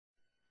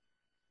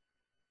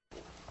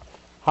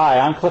Hi,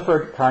 I'm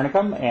Clifford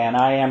Carnicom, and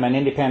I am an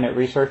independent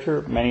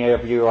researcher. Many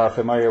of you are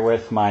familiar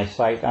with my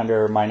site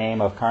under my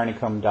name of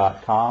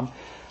Carnicom.com.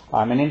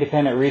 I'm an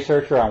independent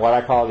researcher on what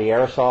I call the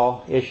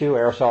aerosol issue,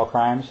 aerosol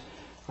crimes,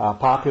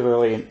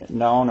 popularly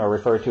known or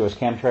referred to as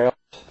chemtrails.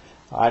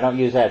 I don't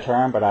use that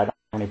term, but I don't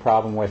have any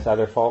problem with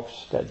other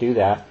folks that do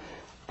that.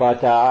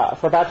 But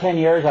for about 10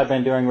 years, I've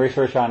been doing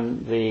research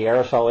on the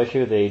aerosol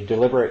issue, the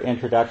deliberate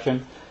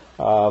introduction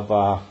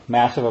of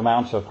massive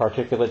amounts of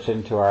particulates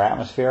into our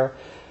atmosphere.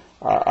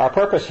 Our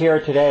purpose here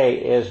today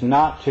is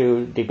not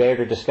to debate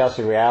or discuss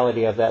the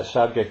reality of that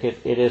subject.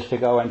 It is to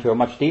go into a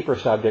much deeper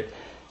subject,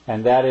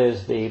 and that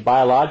is the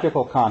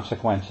biological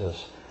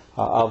consequences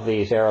of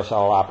these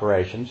aerosol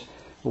operations,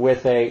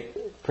 with a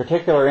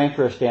particular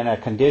interest in a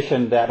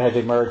condition that has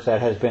emerged that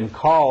has been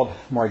called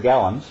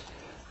Morgellons.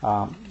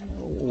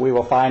 We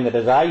will find that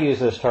as I use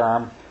this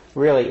term,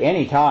 really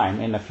any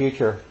time in the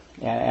future,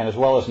 and as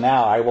well as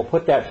now, I will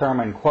put that term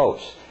in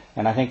quotes,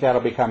 and I think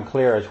that'll become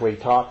clear as we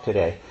talk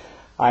today.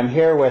 I'm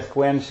here with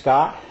Gwen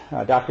Scott,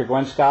 Dr.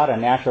 Gwen Scott, a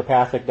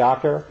naturopathic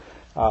doctor,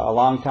 a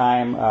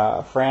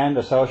longtime friend,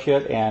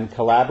 associate, and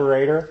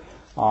collaborator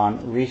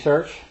on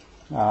research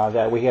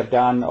that we have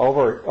done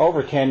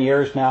over 10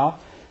 years now,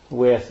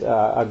 with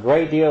a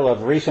great deal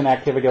of recent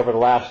activity over the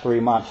last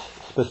 3 months,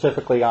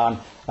 specifically on,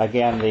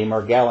 again, the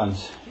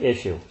Morgellons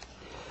issue.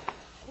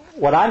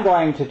 What I'm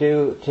going to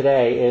do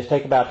today is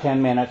take about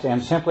 10 minutes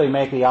and simply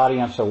make the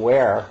audience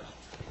aware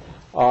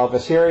of a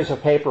series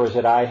of papers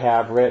that I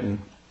have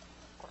written.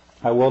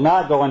 I will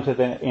not go into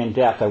in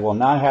depth. I will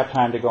not have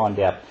time to go in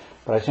depth,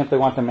 but I simply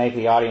want to make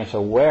the audience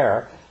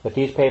aware that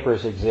these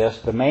papers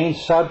exist. The main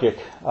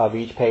subject of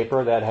each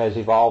paper that has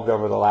evolved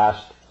over the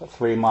last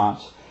 3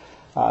 months.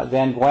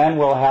 Then Gwen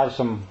will have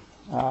some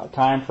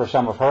time for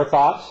some of her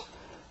thoughts,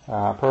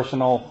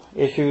 personal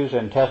issues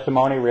and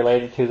testimony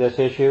related to this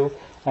issue,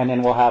 and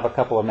then we'll have a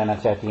couple of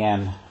minutes at the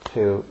end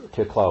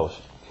to close.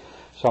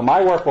 So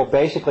my work will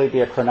basically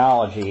be a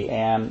chronology,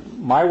 and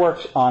my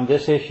work on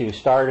this issue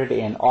started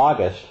in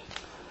August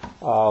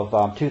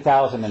of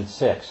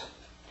 2006.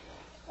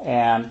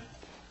 And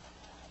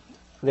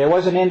there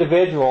was an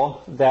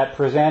individual that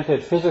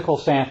presented physical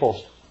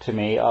samples to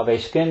me of a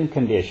skin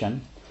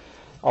condition,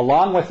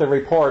 along with the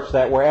reports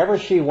that wherever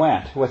she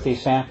went with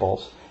these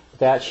samples,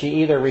 that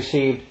she either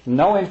received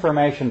no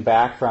information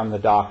back from the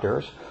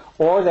doctors,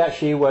 or that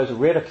she was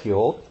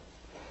ridiculed,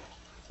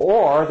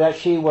 or that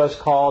she was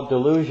called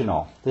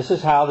delusional. This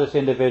is how this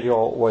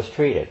individual was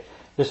treated.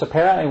 This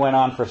apparently went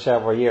on for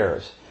several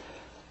years.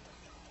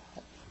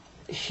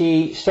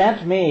 She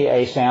sent me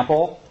a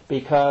sample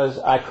because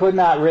I could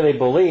not really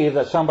believe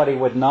that somebody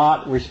would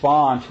not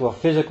respond to a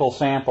physical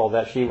sample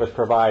that she was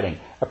providing.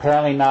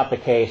 Apparently not the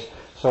case.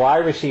 So I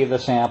received the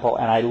sample,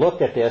 and I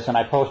looked at this, and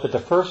I posted the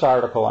first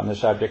article on the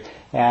subject,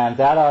 and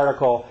that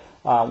article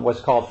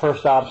was called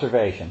First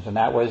Observations, and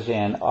that was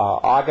in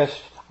August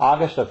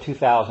of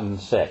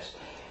 2006.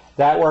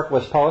 That work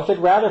was posted,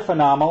 rather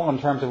phenomenal in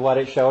terms of what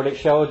it showed. It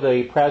showed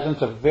the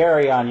presence of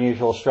very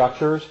unusual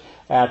structures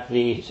at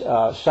the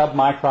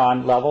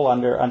submicron level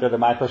under the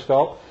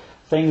microscope,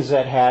 things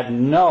that had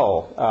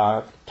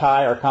no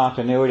tie or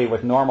continuity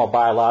with normal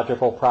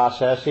biological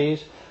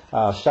processes,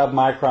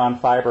 submicron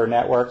fiber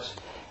networks.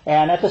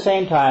 And at the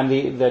same time,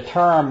 the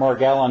term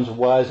Morgellons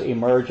was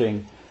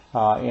emerging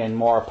in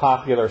more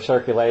popular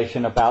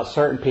circulation about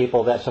certain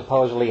people that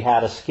supposedly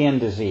had a skin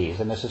disease,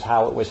 and this is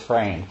how it was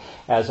framed,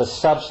 as a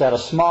subset, a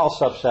small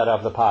subset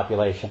of the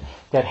population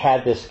that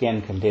had this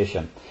skin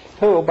condition,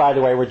 who, by the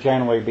way, were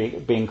generally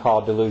being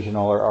called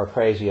delusional or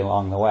crazy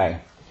along the way.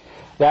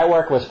 That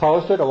work was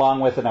posted along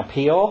with an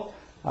appeal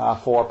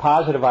for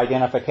positive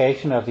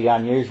identification of the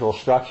unusual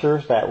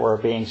structures that were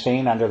being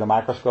seen under the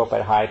microscope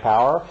at high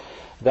power.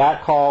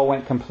 That call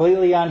went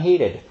completely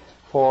unheeded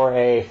for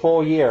a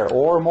full year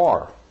or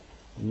more.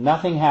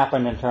 Nothing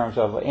happened in terms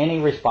of any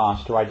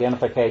response to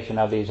identification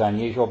of these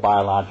unusual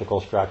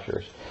biological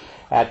structures.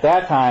 At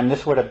that time,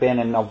 this would have been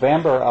in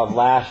November of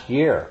last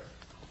year,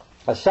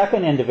 a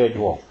second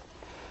individual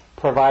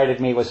provided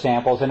me with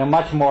samples in a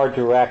much more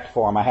direct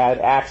form. I had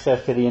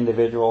access to the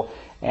individual,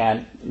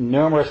 and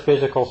numerous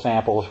physical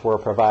samples were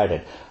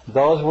provided.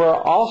 Those were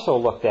also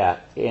looked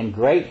at in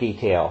great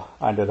detail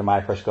under the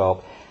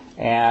microscope,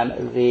 and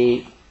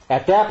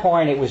at that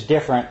point it was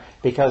different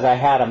because I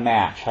had a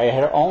match. I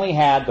had only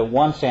had the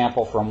one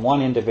sample from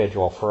one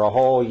individual for a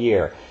whole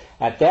year.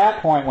 At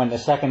that point, when the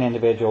second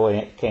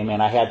individual came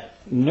in, I had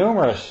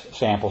numerous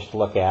samples to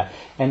look at,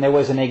 and there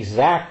was an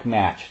exact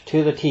match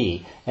to the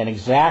T, an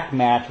exact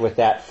match with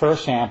that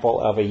first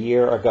sample of a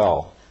year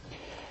ago.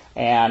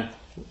 And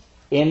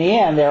in the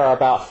end, there are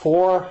about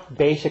 4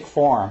 basic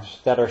forms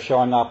that are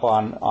showing up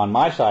on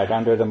my side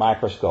under the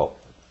microscope.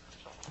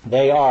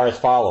 They are as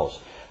follows.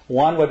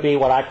 One would be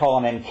what I call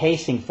an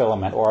encasing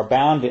filament, or a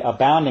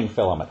bounding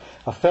filament,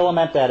 a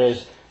filament that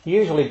is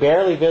usually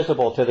barely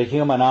visible to the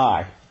human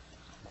eye,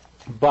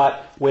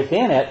 but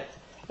within it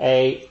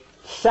a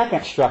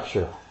second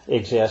structure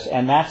exists,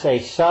 and that's a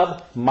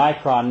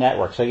submicron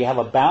network. So you have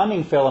a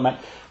bounding filament.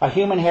 A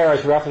human hair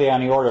is roughly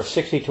on the order of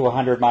 60 to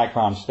 100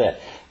 microns thick.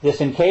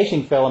 This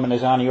encasing filament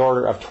is on the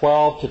order of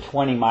 12 to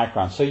 20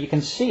 microns. So you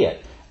can see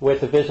it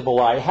with the visible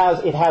eye.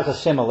 It has a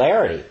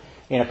similarity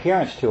in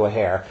appearance to a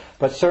hair,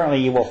 but certainly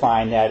you will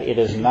find that it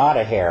is not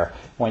a hair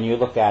when you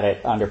look at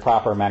it under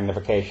proper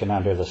magnification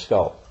under the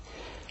scope.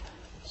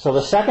 So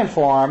the second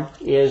form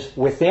is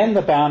within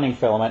the bounding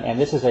filament, and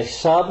this is a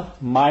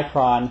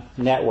sub-micron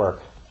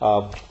network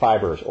of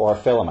fibers or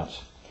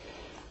filaments.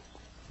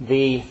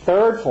 The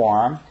third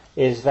form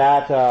is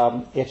that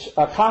it's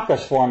a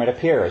coccus form, it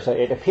appears.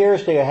 It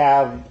appears to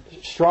have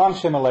strong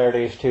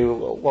similarities to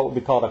what would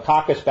be called a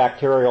coccus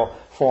bacterial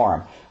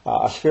form,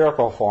 a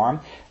spherical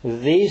form.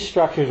 These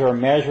structures are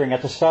measuring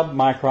at the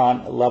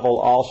sub-micron level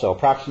also.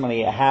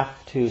 Approximately 1/2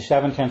 to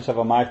 7/10 of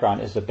a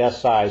micron is the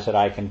best size that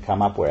I can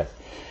come up with.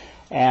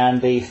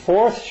 And the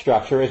fourth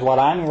structure is what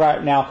I'm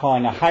right now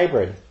calling a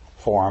hybrid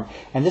form,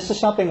 and this is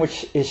something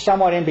which is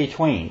somewhat in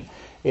between.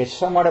 It's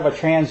somewhat of a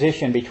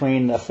transition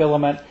between the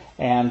filament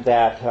and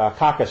that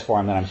coccus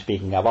form that I'm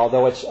speaking of,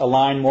 although it's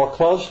aligned more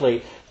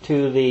closely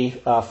to the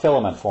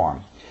filament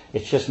form.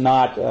 It's just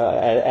not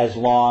as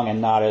long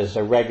and not as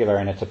irregular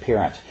in its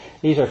appearance.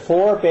 These are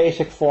four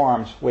basic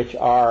forms which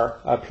are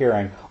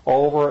appearing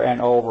over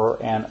and over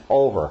and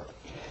over.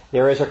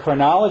 There is a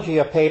chronology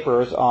of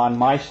papers on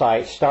my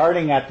site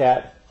starting at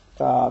that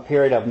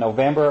period of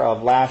November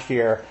of last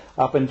year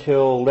up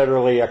until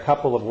literally a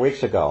couple of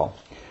weeks ago,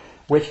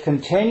 which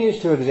continues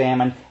to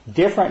examine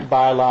different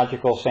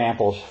biological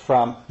samples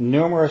from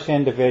numerous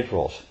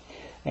individuals.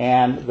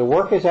 And the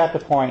work is at the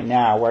point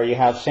now where you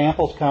have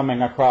samples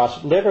coming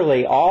across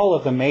literally all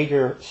of the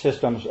major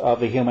systems of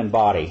the human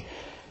body.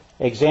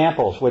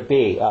 Examples would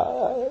be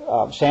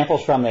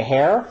samples from the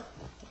hair,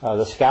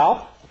 the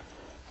scalp,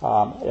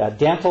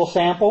 dental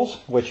samples,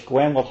 which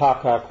Gwen will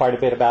talk quite a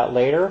bit about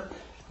later.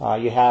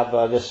 You have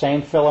the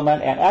same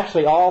filament, and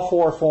actually all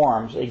four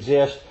forms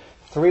exist.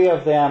 Three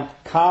of them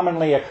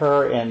commonly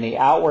occur in the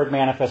outward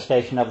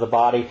manifestation of the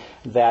body.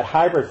 That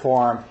hybrid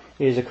form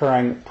is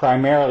occurring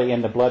primarily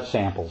in the blood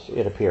samples,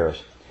 it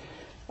appears.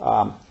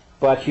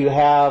 But you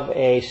have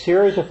a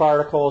series of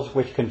articles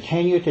which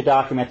continue to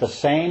document the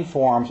same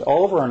forms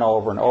over and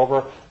over and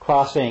over,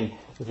 crossing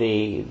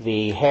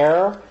the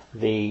hair,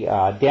 the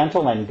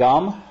dental and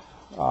gum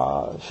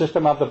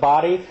system of the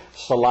body,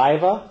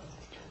 saliva,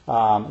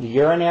 the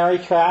urinary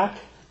tract,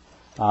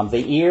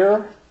 the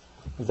ear,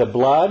 the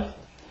blood,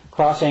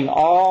 crossing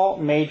all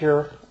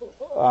major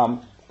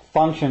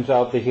functions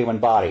of the human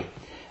body.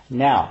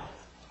 Now,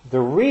 the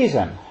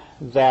reason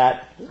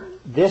that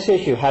this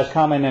issue has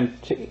come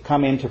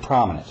into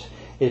prominence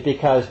is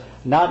because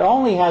not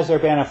only has there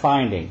been a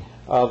finding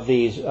of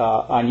these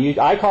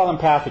unusual, I call them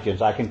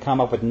pathogens, I can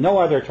come up with no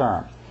other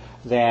term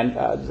than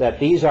that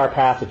these are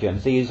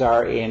pathogens. These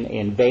are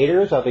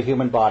invaders of the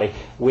human body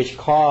which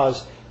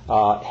cause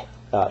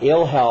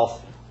ill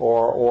health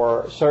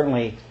or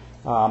certainly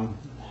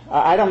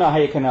I don't know how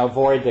you can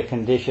avoid the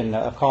condition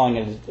of calling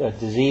it a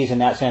disease in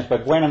that sense,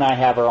 but Gwen and I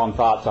have our own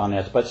thoughts on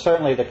this. But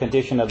certainly the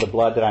condition of the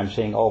blood that I'm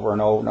seeing over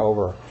and over and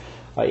over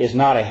is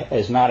not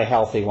a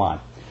healthy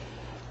one.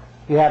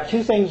 You have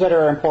two things that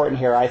are important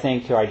here, I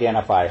think, to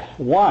identify.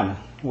 One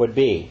would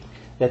be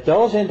that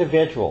those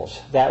individuals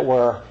that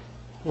were,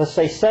 let's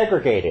say,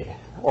 segregated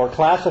or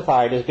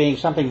classified as being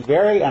something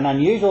an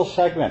unusual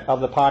segment of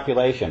the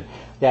population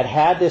that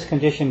had this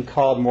condition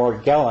called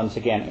Morgellons,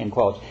 again in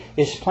quotes,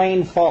 is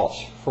plain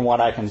false from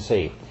what I can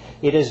see.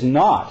 It is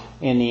not,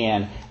 in the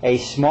end, a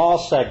small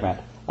segment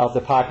of the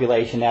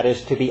population that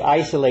is to be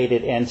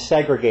isolated and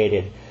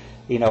segregated,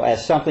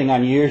 as something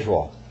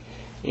unusual.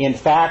 In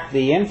fact,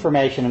 the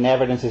information and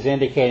evidence is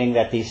indicating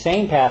that these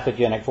same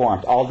pathogenic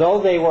forms,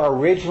 although they were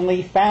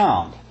originally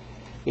found,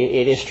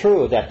 it is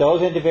true that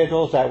those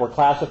individuals that were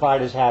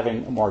classified as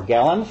having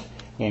Morgellons,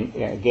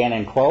 again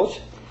in quotes,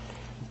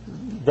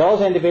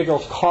 those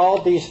individuals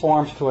called these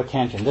forms to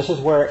attention. This is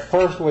where it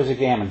first was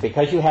examined,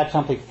 because you had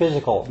something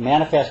physical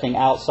manifesting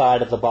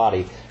outside of the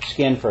body,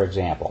 skin for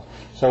example.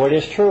 So it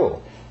is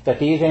true that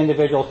these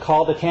individuals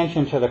called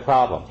attention to the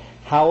problem.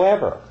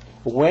 However,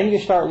 when you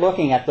start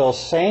looking at those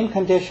same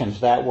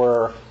conditions that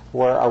were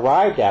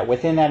arrived at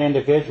within that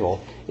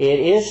individual, it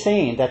is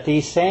seen that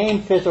these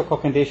same physical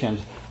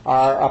conditions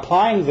are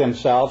applying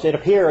themselves, it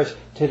appears,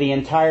 to the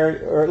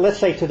entire, or let's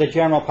say to the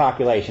general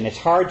population. It's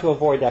hard to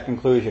avoid that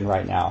conclusion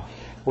right now.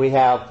 We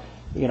have,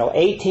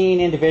 18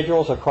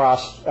 individuals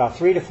across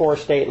 3 to 4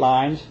 state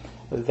lines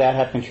that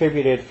have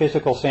contributed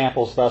physical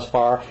samples thus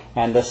far,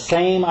 and the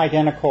same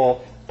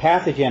identical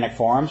pathogenic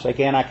forms,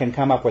 again I can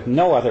come up with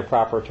no other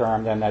proper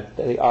term than that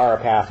they are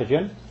a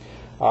pathogen,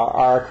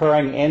 are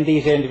occurring in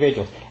these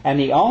individuals. And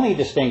the only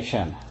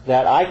distinction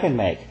that I can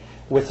make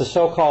with the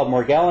so-called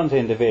Morgellons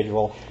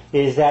individual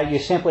is that you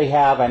simply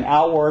have an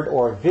outward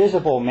or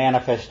visible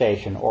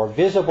manifestation or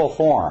visible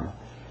form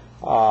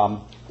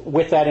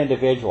with that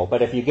individual.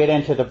 But if you get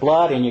into the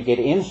blood and you get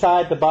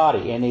inside the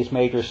body in these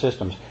major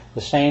systems,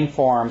 the same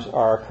forms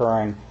are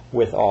occurring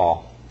with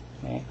all.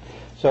 Okay?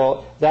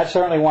 So that's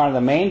certainly one of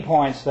the main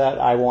points that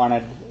I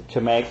wanted to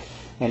make.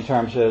 in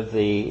terms of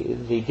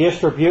the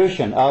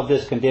distribution of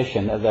this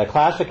condition. The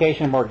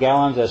classification of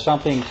Morgellons as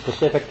something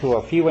specific to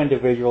a few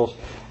individuals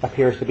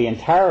appears to be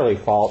entirely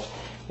false,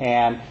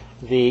 and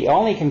the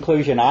only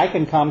conclusion I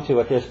can come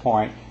to at this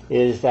point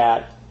is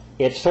that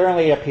it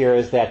certainly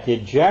appears that the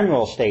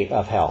general state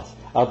of health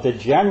of the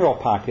general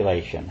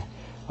population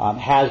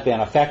has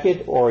been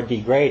affected or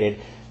degraded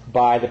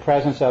by the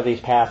presence of these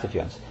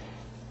pathogens.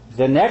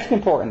 The next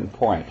important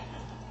point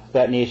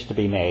that needs to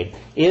be made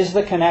is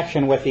the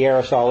connection with the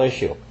aerosol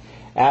issue.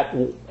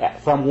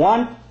 From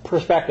one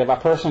perspective, a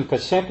person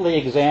could simply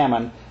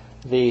examine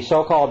the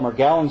so-called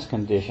Morgellons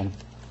condition,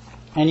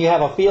 and you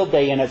have a field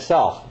day in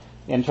itself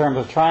in terms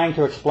of trying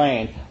to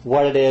explain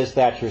what it is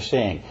that you're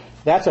seeing.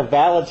 That's a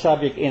valid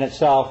subject in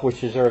itself, which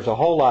deserves a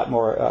whole lot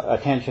more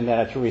attention than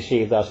it's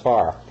received thus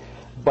far.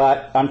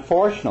 But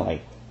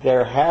unfortunately,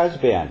 there has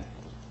been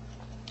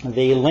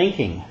the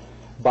linking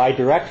by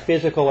direct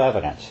physical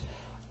evidence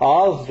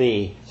of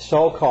the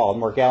so-called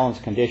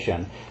Morgellons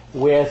condition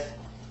with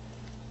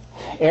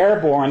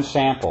airborne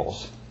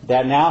samples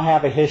that now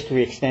have a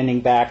history extending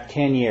back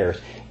 10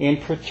 years. In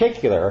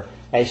particular,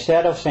 a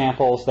set of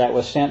samples that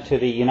was sent to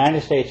the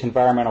United States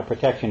Environmental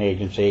Protection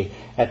Agency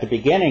at the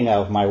beginning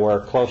of my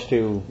work, close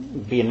to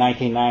be in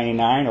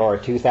 1999 or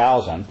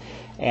 2000,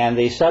 and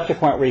the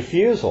subsequent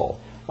refusal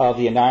of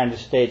the United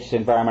States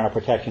Environmental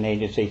Protection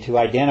Agency to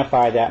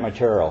identify that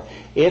material.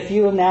 If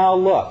you now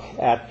look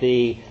at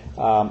the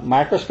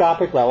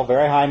microscopic level,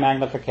 very high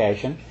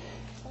magnification,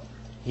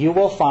 you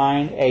will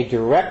find a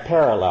direct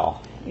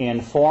parallel in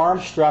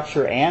form,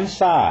 structure, and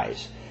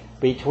size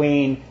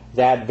between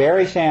that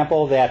very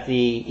sample that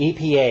the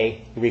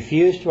EPA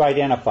refused to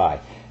identify.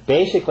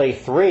 Basically,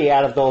 3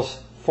 out of those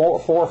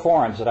four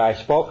forms that I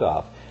spoke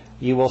of,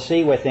 you will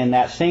see within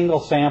that single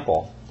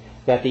sample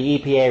that the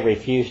EPA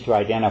refused to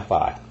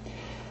identify.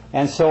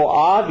 And so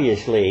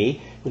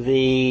obviously,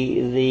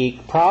 the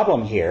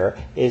problem here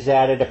is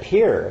that it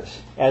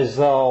appears as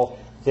though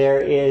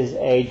there is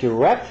a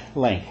direct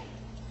link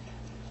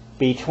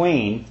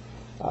between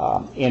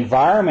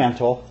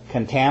environmental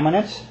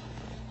contaminants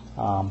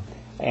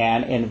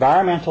and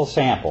environmental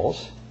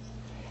samples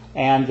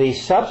and the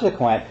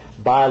subsequent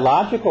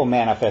biological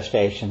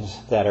manifestations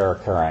that are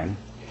occurring,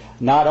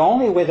 not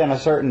only within a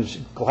certain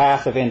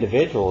class of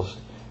individuals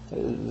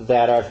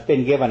that have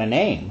been given a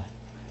name,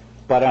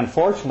 but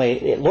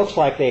unfortunately it looks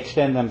like they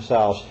extend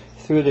themselves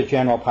through the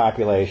general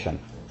population.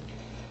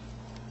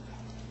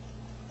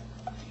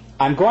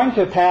 I'm going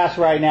to pass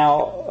right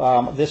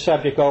now this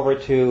subject over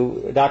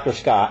to Dr.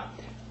 Scott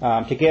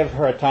to give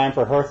her time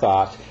for her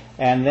thoughts,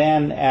 and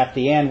then at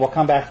the end we'll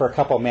come back for a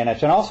couple of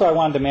minutes. And also I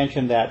wanted to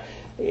mention that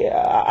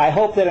I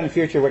hope that in the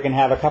future we can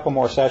have a couple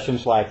more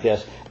sessions like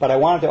this, but I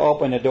wanted to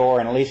open the door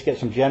and at least get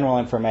some general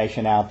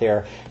information out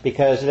there,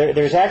 because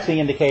there's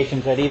actually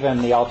indications that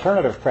even the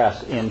alternative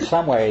press in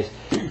some ways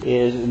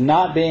is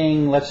not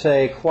being, let's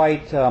say,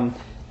 quite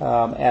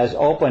as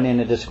open in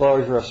the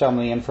disclosure of some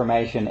of the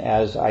information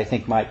as I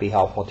think might be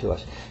helpful to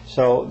us.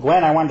 So,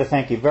 Gwen, I wanted to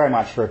thank you very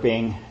much for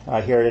being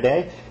here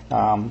today.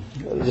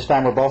 This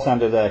time we're both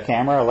under the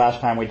camera. Last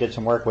time we did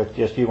some work with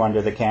just you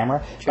under the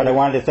camera. Sure. But I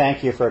wanted to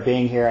thank you for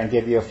being here and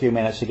give you a few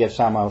minutes to give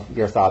some of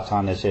your thoughts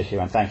on this issue,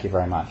 and thank you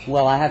very much.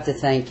 Well, I have to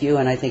thank you,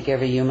 and I think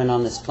every human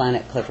on this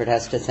planet, Clifford,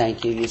 has to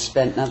thank you. You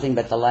spent nothing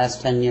but the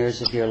last 10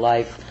 years of your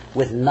life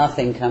with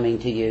nothing coming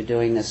to you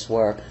doing this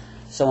work.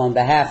 So on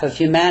behalf of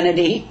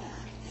humanity,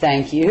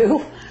 thank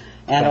you.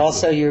 And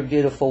also your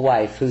beautiful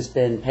wife, who's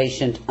been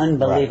patient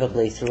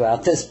unbelievably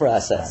throughout this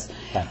process.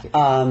 Right.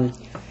 Thank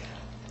you.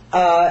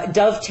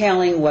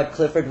 Dovetailing what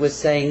Clifford was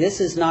saying, this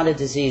is not a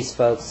disease,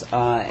 folks,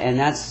 and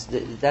that's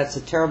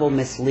a terrible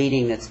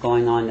misleading that's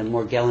going on in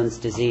Morgellons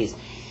disease.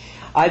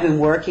 I've been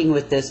working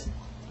with this,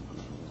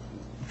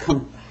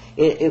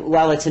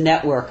 well, it's a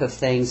network of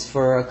things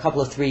for a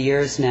couple of 3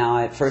 years now.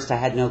 At first I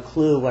had no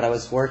clue what I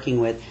was working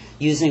with,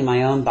 using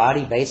my own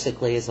body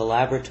basically as a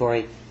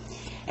laboratory.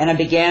 And I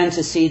began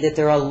to see that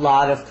there are a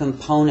lot of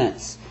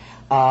components.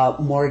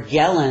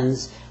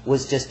 Morgellons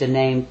was just a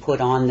name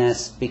put on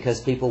this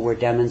because people were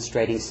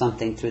demonstrating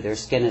something through their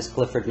skin, as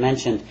Clifford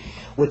mentioned,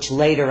 which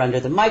later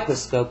under the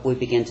microscope we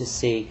begin to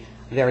see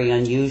very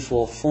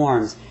unusual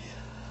forms.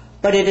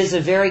 But it is a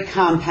very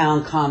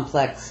compound,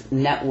 complex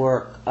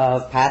network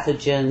of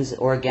pathogens,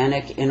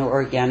 organic,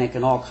 inorganic,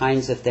 and all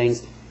kinds of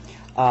things.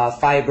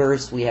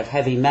 Fibers, we have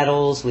heavy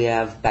metals, we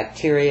have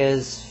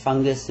bacterias,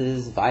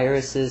 funguses,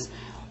 viruses,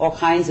 all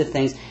kinds of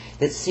things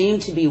that seem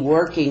to be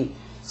working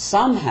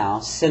somehow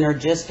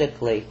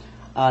synergistically,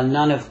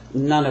 none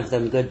of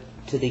them good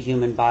to the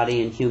human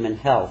body and human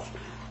health.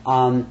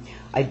 I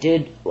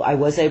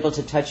was able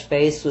to touch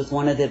base with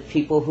one of the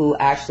people who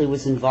actually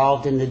was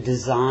involved in the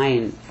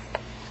design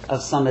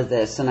of some of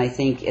this, and I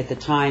think at the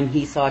time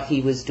he thought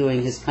he was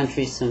doing his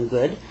country some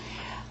good,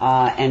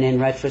 and in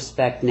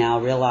retrospect now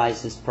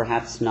realizes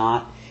perhaps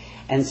not,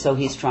 and so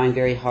he's trying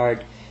very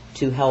hard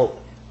to help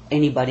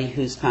anybody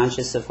who's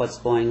conscious of what's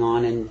going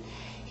on. And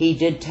he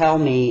did tell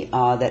me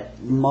that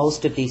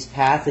most of these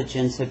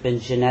pathogens have been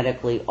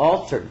genetically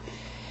altered.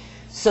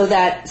 so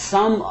that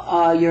some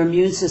your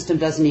immune system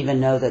doesn't even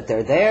know that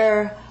they're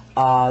there.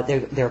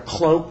 They're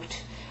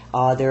cloaked.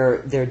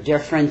 They're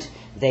different.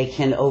 They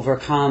can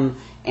overcome.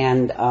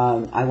 And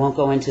I won't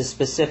go into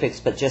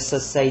specifics, but just to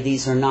say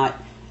these are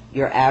not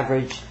your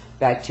average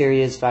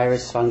bacteria,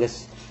 virus,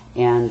 fungus,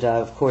 and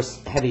of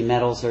course heavy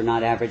metals are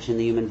not average in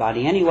the human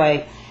body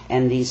anyway.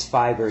 And these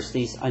fibers,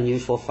 these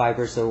unusual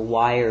fibers, are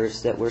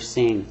wires that we're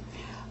seeing.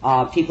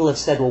 People have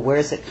said, well, where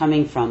is it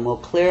coming from? Well,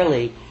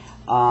 clearly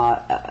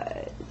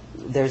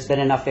there's been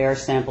enough air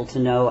sample to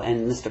know,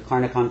 and Mr.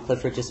 Carnicom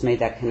Clifford just made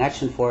that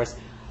connection for us,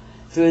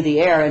 through the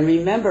air. And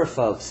remember,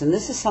 folks, and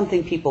this is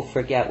something people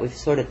forget, we've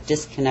sort of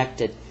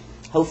disconnected.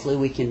 Hopefully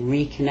we can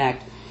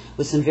reconnect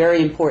with some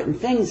very important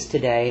things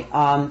today.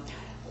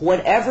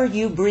 Whatever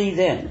you breathe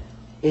in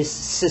is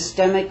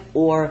systemic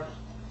or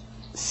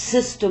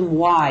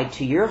system-wide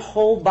to your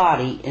whole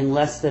body in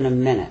less than a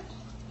minute.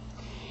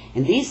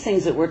 And these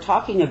things that we're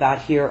talking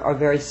about here are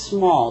very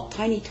small,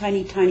 tiny,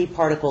 tiny, tiny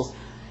particles,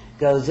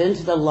 goes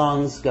into the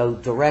lungs, go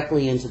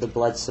directly into the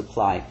blood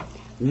supply.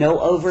 No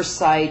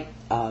oversight,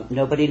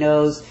 nobody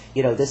knows,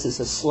 this is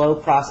a slow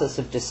process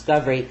of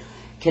discovery,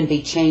 can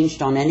be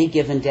changed on any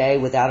given day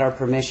without our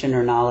permission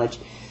or knowledge.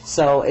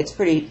 So it's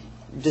pretty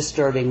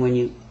disturbing when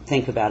you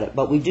think about it.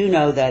 But we do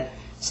know that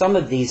some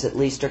of these at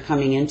least are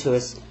coming into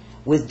us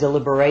with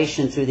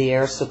deliberation through the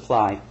air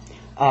supply.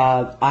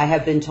 I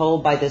have been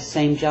told by this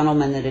same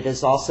gentleman that it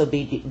is also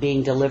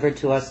being delivered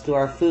to us through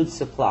our food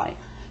supply,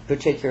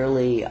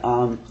 particularly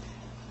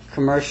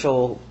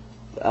commercial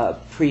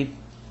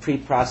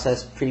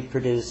pre-processed,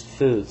 pre-produced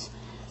foods.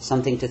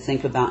 Something to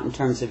think about in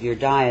terms of your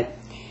diet.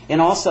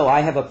 And also,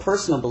 I have a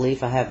personal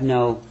belief, I have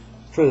no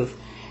proof,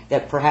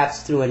 that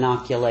perhaps through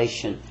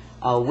inoculation,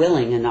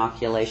 willing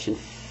inoculation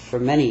for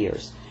many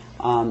years,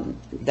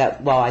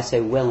 I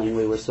say willing,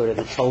 we were sort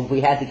of told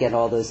we had to get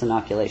all those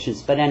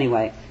inoculations. But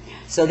anyway,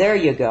 so there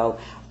you go.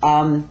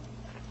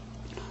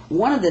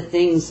 One of the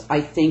things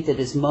I think that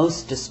is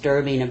most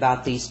disturbing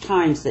about these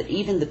times, that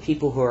even the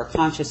people who are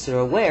conscious or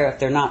aware, if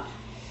they're not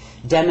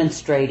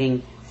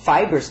demonstrating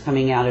fibers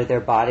coming out of their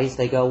bodies,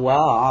 they go,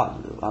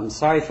 well, I'm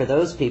sorry for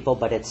those people,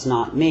 but it's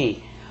not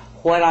me.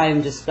 What I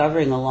am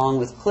discovering along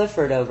with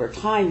Clifford over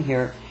time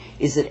here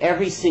is that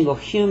every single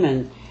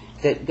human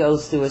that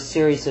goes through a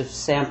series of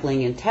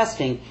sampling and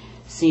testing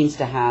seems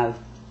to have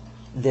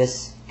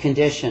this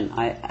condition.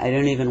 I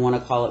don't even want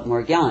to call it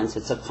Morgellons.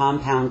 It's a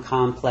compound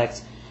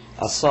complex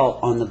assault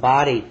on the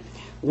body.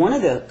 One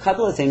of the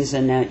couple of things,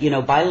 and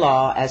by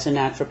law, as a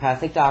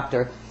naturopathic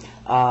doctor,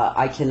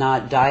 I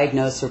cannot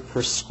diagnose or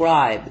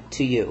prescribe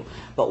to you.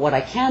 But what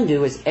I can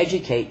do is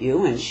educate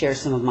you and share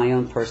some of my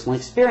own personal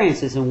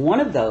experiences. And one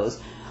of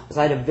those was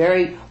I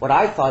had what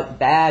I thought,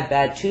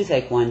 bad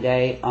toothache one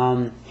day.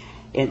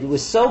 It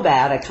was so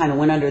bad, I kind of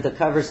went under the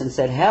covers and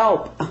said,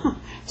 help,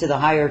 to the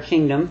higher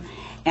kingdom.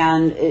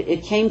 And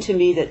it came to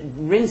me that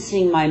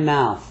rinsing my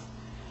mouth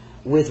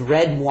with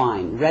red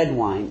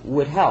wine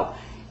would help.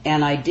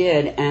 And I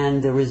did,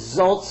 and the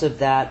results of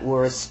that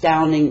were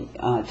astounding,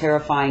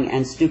 terrifying,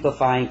 and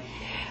stupefying.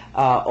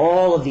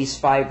 All of these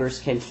fibers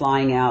came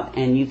flying out,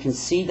 and you can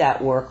see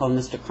that work on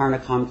Mr.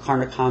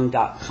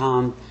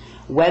 Carnicom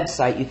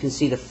website. You can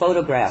see the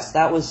photographs.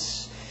 That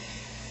was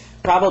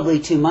probably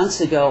 2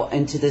 months ago,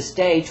 and to this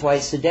day,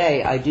 twice a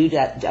day, I do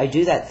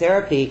that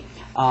therapy,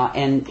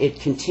 and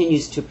it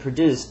continues to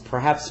produce,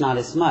 perhaps not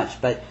as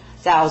much, but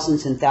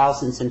thousands and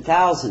thousands and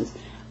thousands.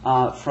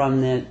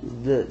 From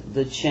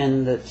the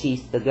chin, the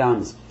teeth, the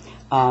gums,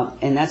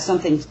 and that's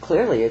something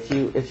clearly.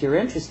 If you're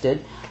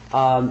interested,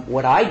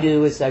 what I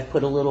do is I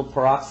put a little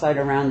peroxide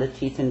around the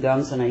teeth and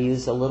gums, and I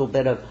use a little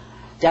bit of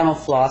dental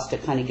floss to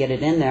kind of get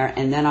it in there,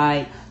 and then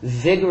I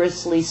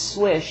vigorously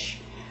swish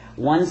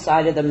one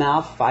side of the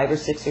mouth 5 or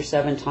 6 or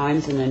 7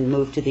 times, and then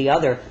move to the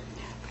other.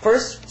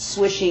 First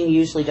swishing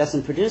usually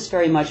doesn't produce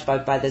very much,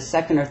 but by the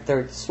second or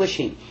third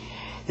swishing,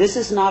 this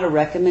is not a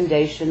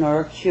recommendation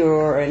or a cure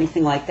or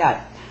anything like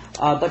that.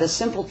 But a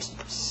simple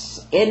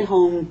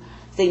in-home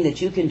thing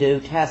that you can do,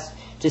 test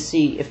to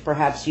see if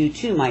perhaps you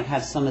too might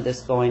have some of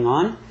this going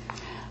on.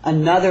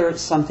 Another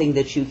something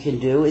that you can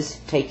do is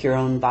take your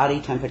own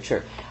body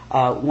temperature.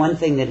 One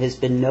thing that has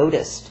been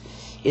noticed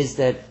is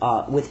that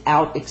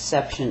without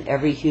exception,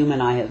 every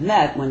human I have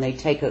met, when they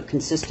take a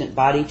consistent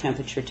body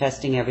temperature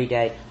testing every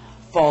day,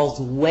 falls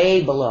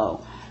way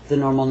below the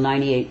normal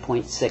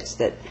 98.6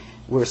 that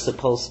we're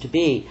supposed to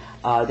be.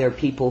 There are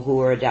people who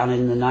are down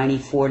in the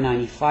 94,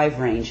 95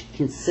 range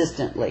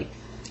consistently.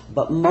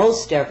 But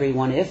most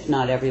everyone, if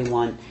not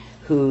everyone,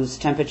 whose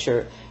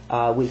temperature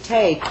we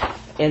take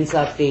ends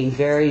up being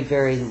very,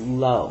 very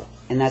low.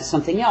 And that's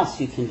something else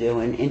you can do,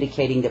 and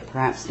indicating that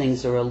perhaps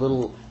things are a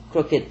little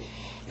crooked.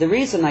 The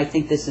reason I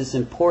think this is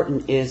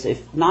important is,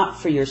 if not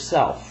for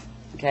yourself,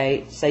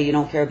 okay, say you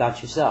don't care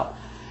about yourself,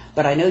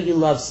 but I know you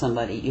love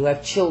somebody, you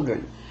have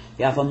children,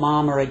 you have a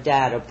mom or a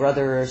dad, a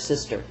brother or a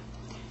sister,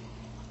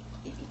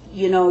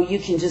 you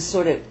can just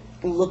sort of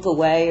look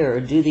away or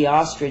do the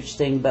ostrich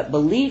thing, but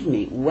believe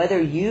me,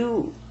 whether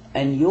you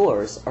and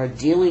yours are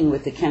dealing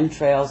with the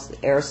chemtrails, the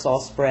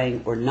aerosol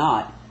spraying or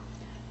not,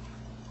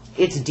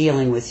 it's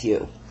dealing with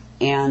you.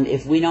 And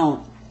if we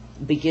don't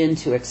begin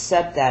to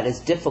accept that, as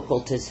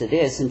difficult as it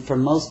is, and for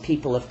most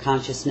people of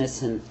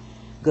consciousness and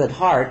good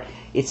heart,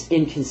 it's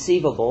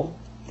inconceivable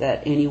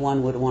that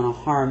anyone would want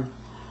to harm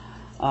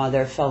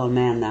their fellow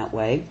man that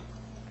way.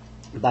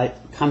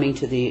 But coming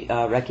to the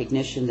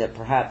recognition that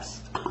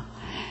perhaps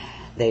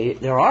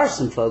there are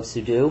some folks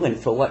who do, and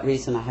for what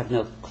reason I have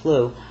no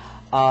clue,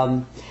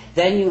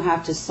 then you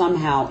have to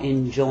somehow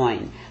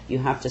enjoin. You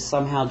have to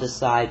somehow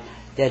decide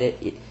that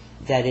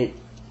it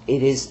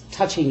is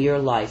touching your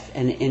life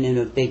and in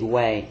a big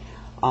way.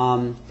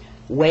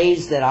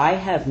 Ways that I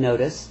have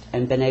noticed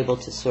and been able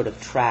to sort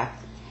of track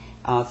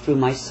through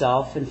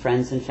myself and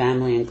friends and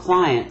family and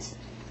clients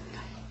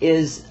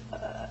is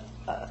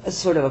a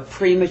sort of a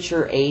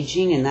premature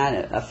aging, and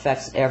that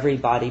affects every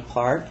body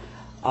part.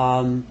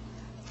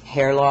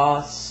 Hair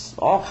loss,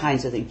 all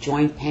kinds of things,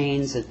 joint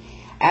pains. And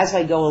as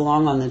I go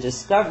along on the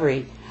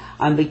discovery,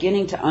 I'm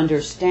beginning to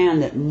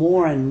understand that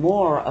more and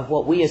more of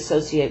what we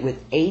associate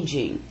with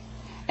aging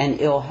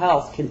and ill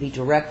health can be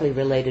directly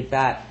related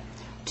back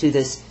to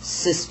this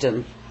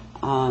system,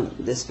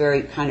 this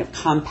very kind of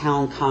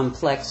compound,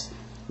 complex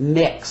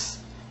mix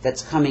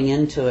that's coming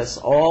into us,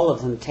 all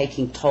of them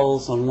taking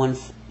tolls on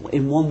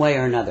in one way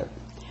or another.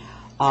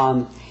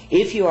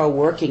 If you are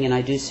working, and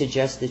I do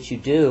suggest that you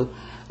do,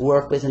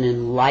 work with an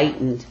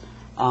enlightened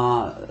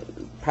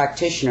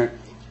practitioner,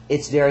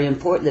 it's very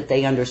important that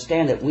they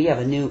understand that we have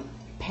a new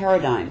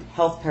paradigm,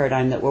 health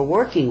paradigm that we're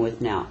working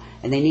with now,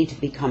 and they need to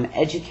become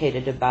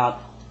educated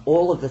about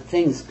all of the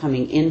things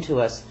coming into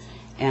us.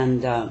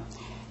 And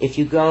if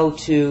you go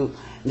to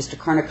Mr.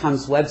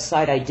 Carnicom's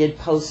website, I did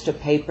post a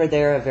paper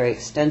there, a very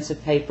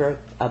extensive paper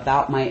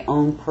about my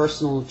own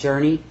personal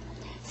journey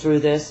through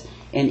this,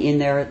 and in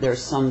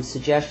there's some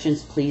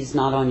suggestions. Please,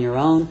 not on your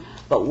own,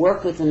 but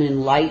work with an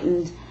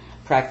enlightened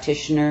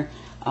practitioner.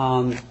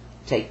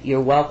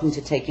 You're welcome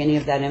to take any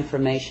of that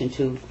information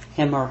to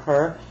him or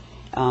her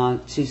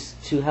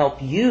to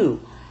help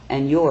you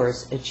and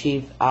yours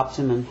achieve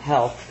optimum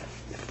health.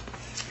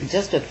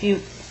 Just a few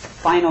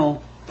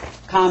final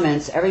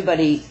comments.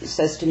 Everybody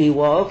says to me,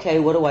 well, okay,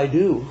 what do I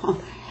do?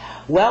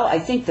 Well, I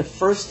think the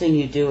first thing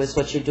you do is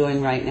what you're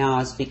doing right now,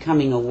 is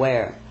becoming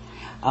aware,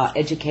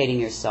 educating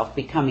yourself,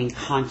 becoming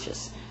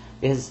conscious,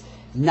 because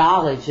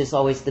knowledge is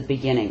always the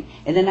beginning.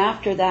 And then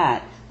after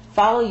that,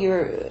 follow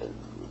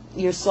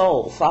your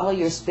soul, follow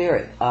your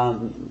spirit,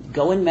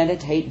 go and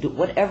meditate, do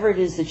whatever it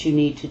is that you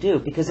need to do,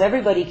 because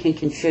everybody can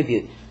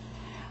contribute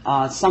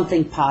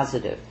something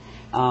positive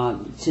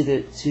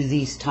to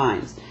these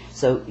times.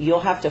 So you'll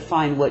have to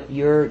find what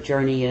your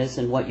journey is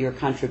and what your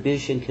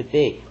contribution could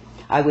be.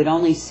 I would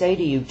only say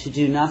to you, to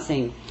do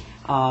nothing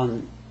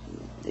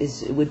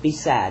it would be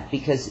sad,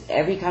 because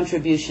every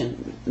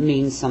contribution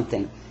means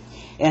something.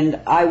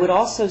 And I would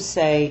also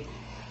say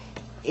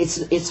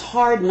it's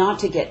hard not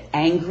to get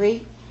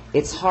angry.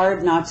 It's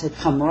hard not to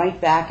come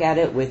right back at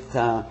it with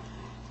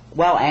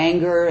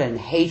anger and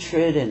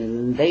hatred,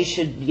 and they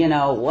should,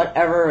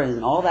 whatever,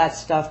 and all that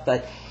stuff.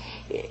 But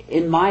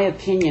in my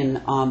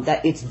opinion,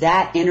 that it's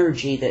that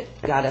energy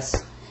that got us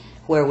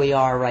where we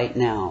are right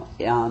now,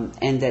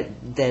 and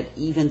that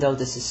even though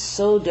this is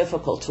so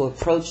difficult to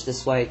approach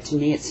this way, to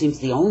me it seems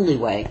the only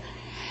way,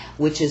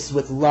 which is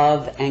with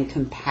love and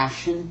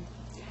compassion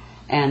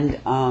and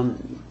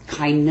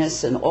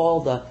kindness and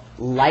all the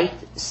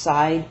light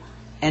side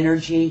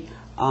energy,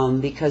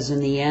 because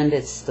in the end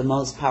it's the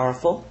most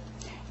powerful,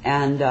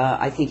 and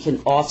I think can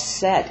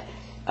offset.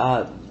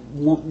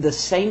 The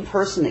same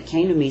person that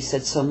came to me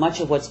said so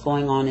much of what's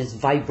going on is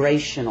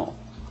vibrational,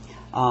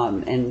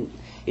 and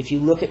if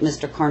you look at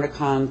Mr.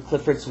 Carnicom,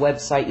 Clifford's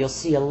website, you'll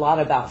see a lot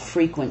about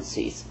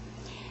frequencies.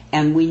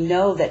 And we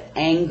know that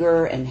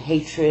anger and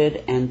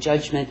hatred and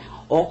judgment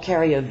all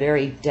carry a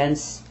very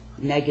dense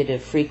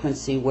negative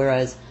frequency,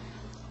 whereas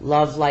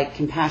love, light,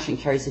 compassion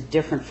carries a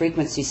different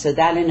frequency. So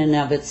that in and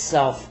of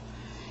itself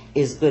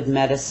is good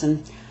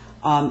medicine.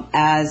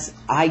 As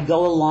I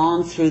go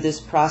along through this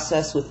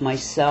process with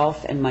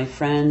myself and my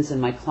friends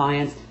and my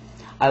clients,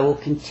 I will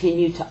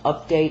continue to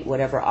update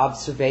whatever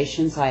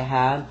observations I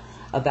have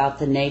about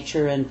the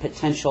nature and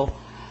potential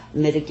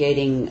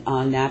mitigating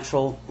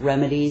natural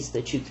remedies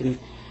that you can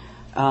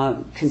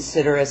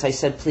consider. As I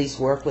said, please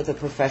work with a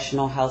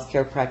professional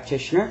healthcare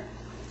practitioner.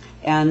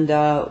 And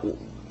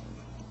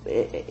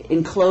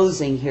in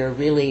closing here,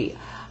 really,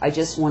 I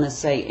just want to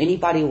say,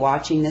 anybody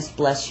watching this,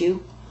 bless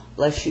you.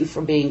 Bless you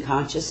for being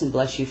conscious, and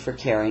bless you for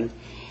caring.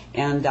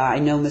 And I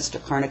know Mr.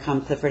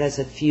 Carnicom Clifford has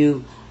a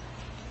few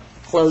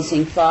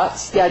closing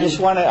thoughts. Yeah, I just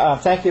want to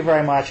thank you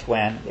very much,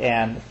 Gwen.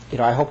 And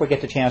I hope we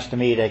get the chance to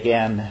meet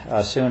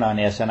again soon on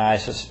this. And I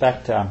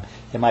suspect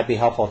it might be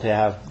helpful to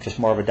have just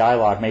more of a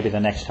dialogue maybe the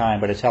next time.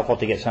 But it's helpful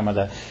to get some of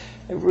the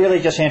really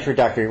just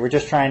introductory. We're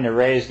just trying to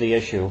raise the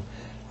issue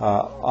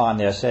on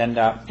this. And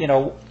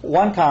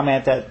one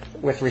comment that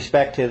with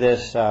respect to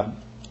this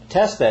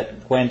test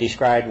that Gwen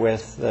described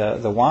with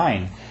the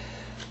wine.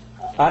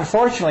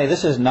 Unfortunately,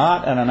 this is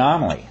not an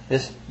anomaly.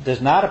 This does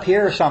not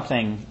appear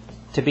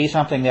to be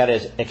something that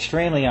is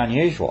extremely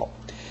unusual.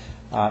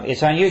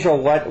 It's unusual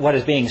what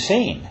is being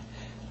seen,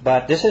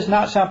 but this is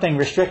not something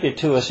restricted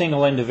to a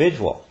single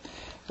individual.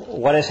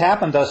 What has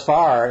happened thus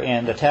far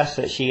in the tests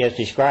that she has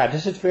described,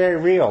 this is very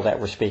real that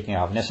we're speaking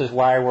of, and this is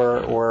why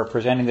we're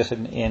presenting this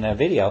in a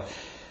video.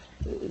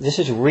 This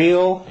is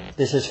real,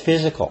 this is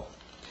physical.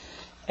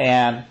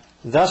 And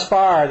thus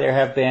far there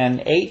have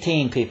been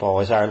 18 people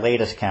is our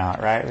latest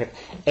count, right?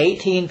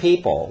 18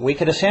 people. We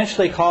could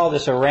essentially call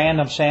this a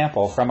random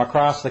sample from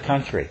across the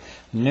country.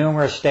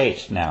 Numerous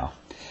states now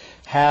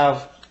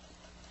have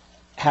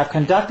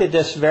conducted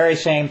this very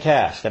same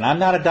test. And I'm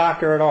not a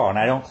doctor at all, and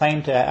I don't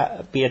claim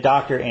to be a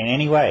doctor in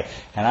any way.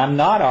 And I'm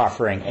not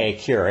offering a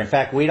cure. In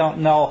fact, we don't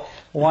know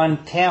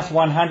 1/10,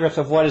 1/100th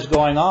of what is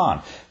going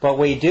on. But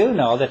we do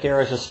know that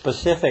there is a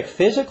specific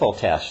physical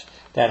test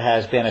that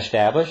has been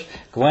established.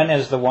 Gwen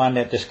is the one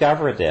that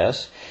discovered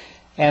this.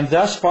 And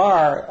thus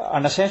far,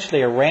 on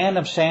essentially a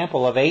random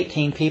sample of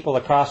 18 people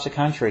across the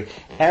country,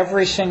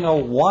 every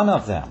single one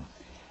of them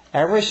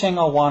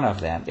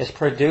is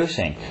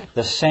producing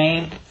the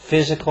same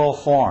physical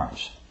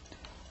forms,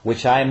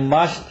 which I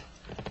must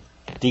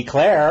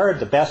declare,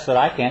 the best that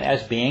I can,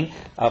 as being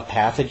of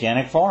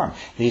pathogenic form.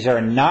 These are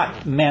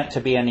not meant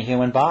to be in the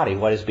human body,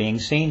 what is being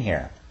seen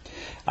here.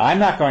 I'm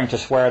not going to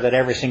swear that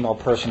every single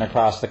person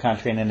across the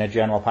country and in the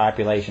general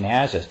population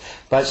has this,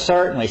 but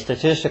certainly,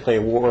 statistically,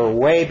 we're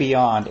way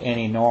beyond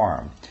any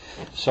norm.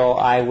 So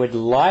I would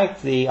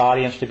like the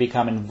audience to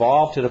become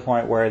involved to the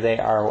point where they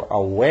are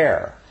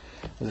aware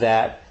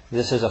that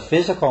this is a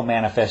physical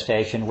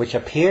manifestation which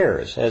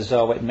appears as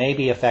though it may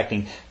be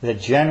affecting the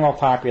general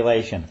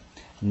population,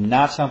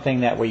 not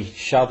something that we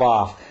shove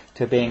off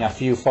to being a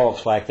few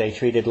folks like they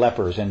treated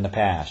lepers in the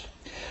past.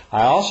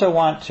 I also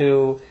want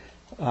to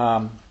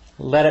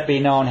let it be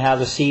known how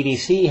the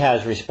CDC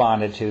has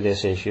responded to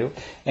this issue,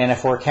 and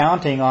if we're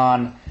counting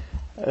on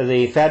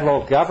the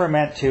federal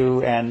government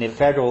and the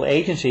federal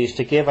agencies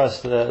to give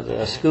us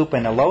the scoop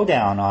and the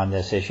lowdown on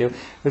this issue,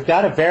 we've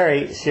got a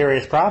very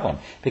serious problem.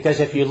 Because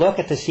if you look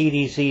at the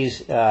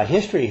CDC's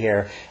history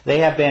here, they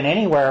have been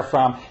anywhere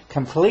from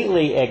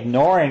completely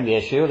ignoring the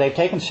issue. They've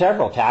taken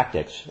several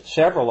tactics,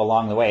 several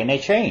along the way, and they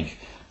change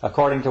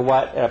according to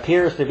what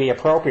appears to be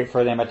appropriate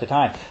for them at the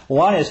time.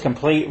 One is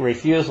complete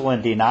refusal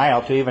and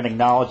denial to even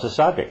acknowledge the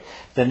subject.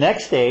 The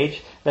next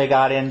stage they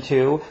got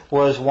into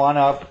was one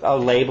of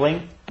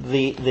labeling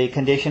the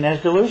condition as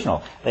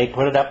delusional. They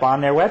put it up on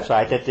their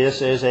website that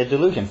this is a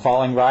delusion,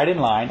 falling right in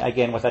line,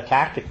 again, with a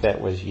tactic that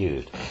was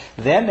used.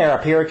 Then there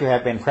appeared to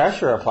have been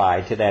pressure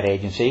applied to that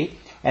agency,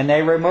 and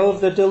they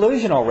removed the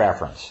delusional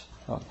reference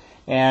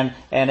and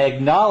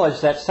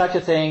acknowledged that such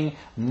a thing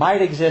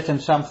might exist in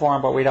some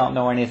form, but we don't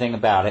know anything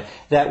about it,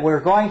 that we're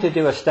going to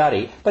do a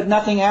study, but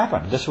nothing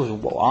happened. This was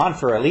on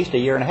for at least a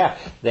year and a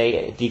half.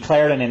 They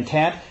declared an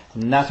intent,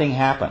 nothing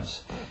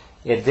happens.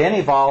 It then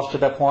evolves to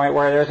the point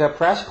where there's a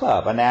press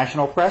club, a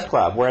national press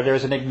club, where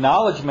there's an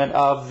acknowledgement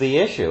of the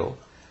issue.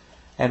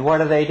 And what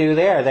do they do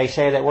there? They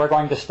say that we're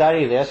going to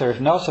study this.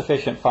 There's no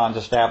sufficient funds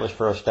established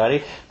for a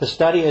study. The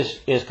study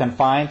is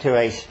confined to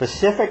a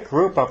specific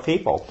group of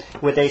people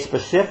with a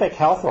specific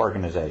health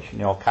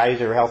organization,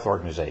 Kaiser Health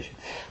Organization.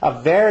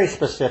 A very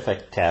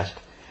specific test.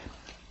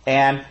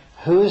 And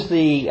who's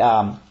the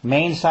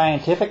main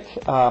scientific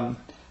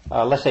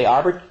let's say,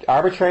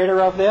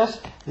 arbitrator of this?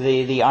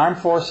 The Armed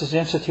Forces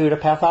Institute of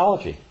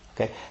Pathology.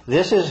 Okay,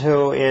 this is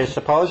who is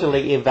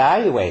supposedly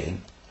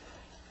evaluating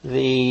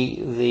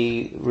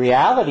the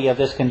reality of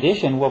this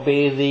condition will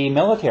be the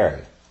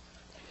military.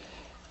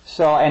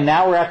 So, and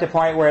now we're at the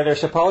point where there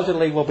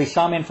supposedly will be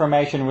some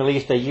information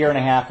released a year and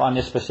a half on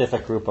this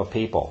specific group of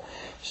people.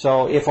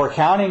 So if we're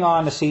counting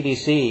on the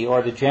CDC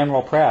or the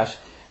general press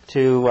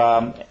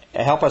to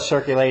help us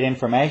circulate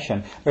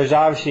information, there's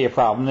obviously a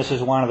problem. This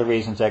is one of the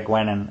reasons that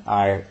Gwen and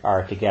I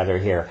are together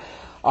here.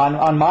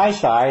 On my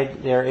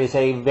side, there is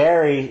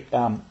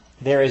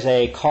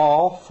a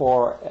call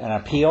for an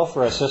appeal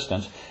for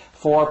assistance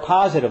for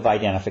positive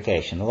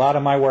identification. A lot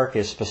of my work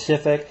is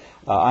specific,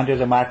 under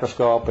the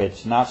microscope.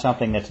 It's not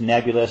something that's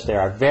nebulous. There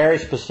are very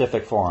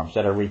specific forms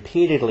that are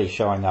repeatedly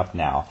showing up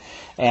now,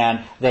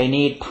 and they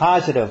need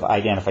positive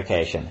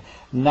identification,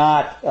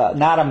 not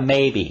a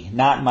maybe,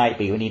 not might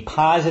be. We need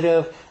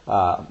positive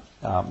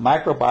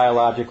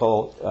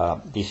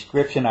microbiological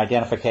description,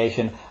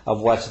 identification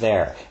of what's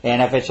there.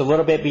 And if it's a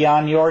little bit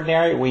beyond the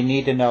ordinary, we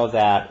need to know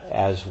that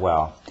as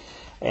well.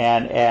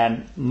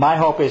 And my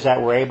hope is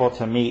that we're able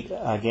to meet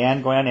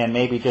again, Gwen, and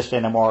maybe just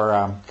in a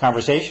more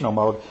conversational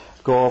mode,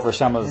 go over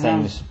some of the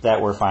things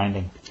that we're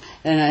finding.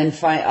 And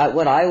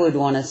what I would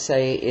want to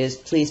say is,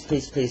 please,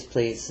 please, please,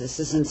 please, this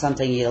isn't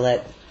something you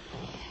let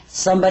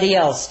somebody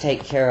else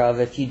take care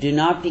of. If you do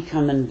not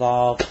become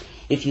involved,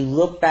 if you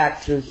look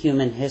back through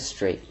human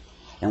history,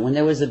 and when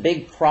there was a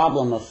big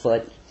problem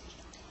afoot,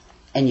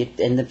 and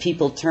the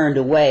people turned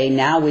away,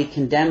 now we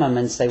condemn them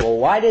and say, well,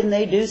 why didn't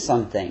they do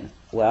something?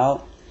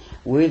 Well,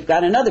 we've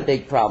got another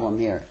big problem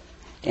here.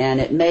 And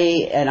it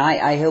may, and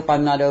I hope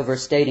I'm not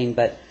overstating,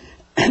 but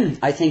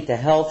I think the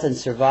health and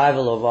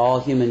survival of all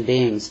human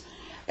beings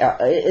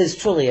is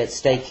truly at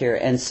stake here.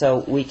 And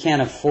so we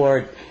can't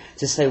afford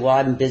to say, well,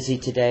 I'm busy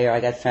today, or I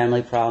got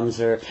family problems,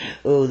 or,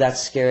 oh,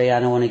 that's scary, I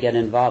don't want to get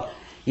involved.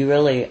 You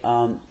really,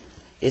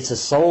 it's a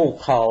soul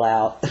call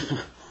out.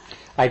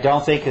 I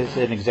don't think it's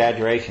an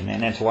exaggeration,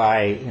 and that's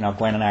why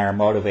Gwen and I are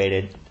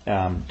motivated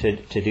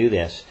to do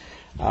this.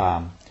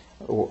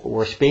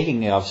 We're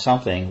speaking of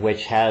something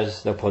which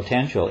has the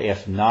potential,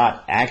 if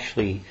not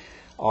actually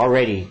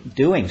already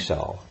doing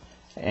so,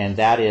 and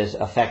that is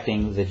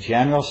affecting the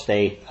general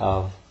state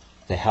of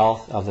the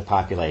health of the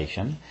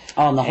population.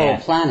 On the whole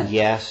planet.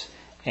 Yes,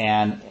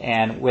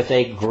 and with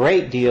a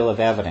great deal of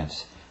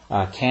evidence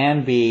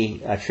can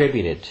be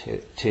attributed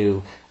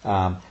to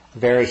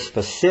very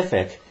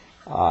specific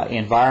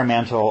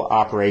environmental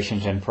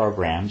operations and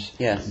programs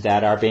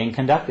that are being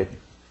conducted.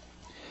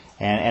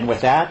 And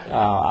with that,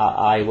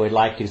 I would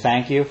like to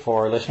thank you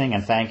for listening,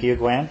 and thank you,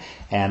 Gwen.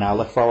 And I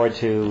look forward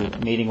to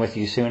meeting with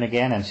you soon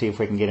again and see if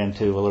we can get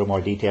into a little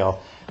more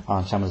detail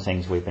on some of the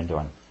things we've been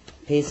doing.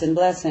 Peace and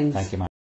blessings. Thank you, Mike.